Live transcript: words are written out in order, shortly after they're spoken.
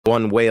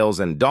Whales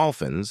and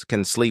dolphins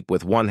can sleep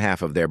with one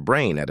half of their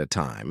brain at a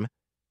time,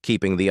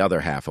 keeping the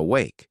other half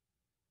awake.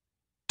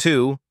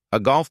 2. A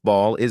golf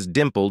ball is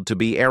dimpled to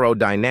be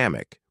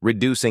aerodynamic,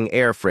 reducing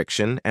air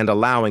friction and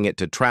allowing it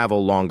to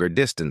travel longer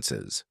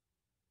distances.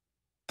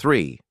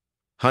 3.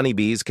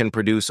 Honeybees can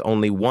produce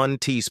only 1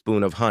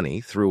 teaspoon of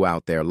honey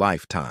throughout their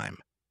lifetime.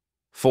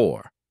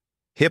 4.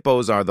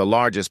 Hippos are the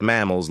largest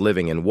mammals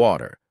living in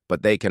water,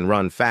 but they can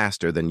run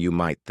faster than you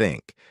might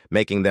think,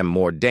 making them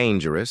more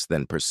dangerous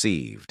than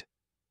perceived.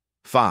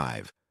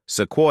 5.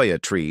 Sequoia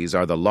trees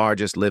are the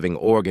largest living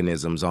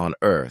organisms on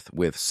Earth,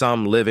 with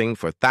some living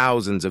for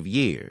thousands of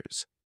years.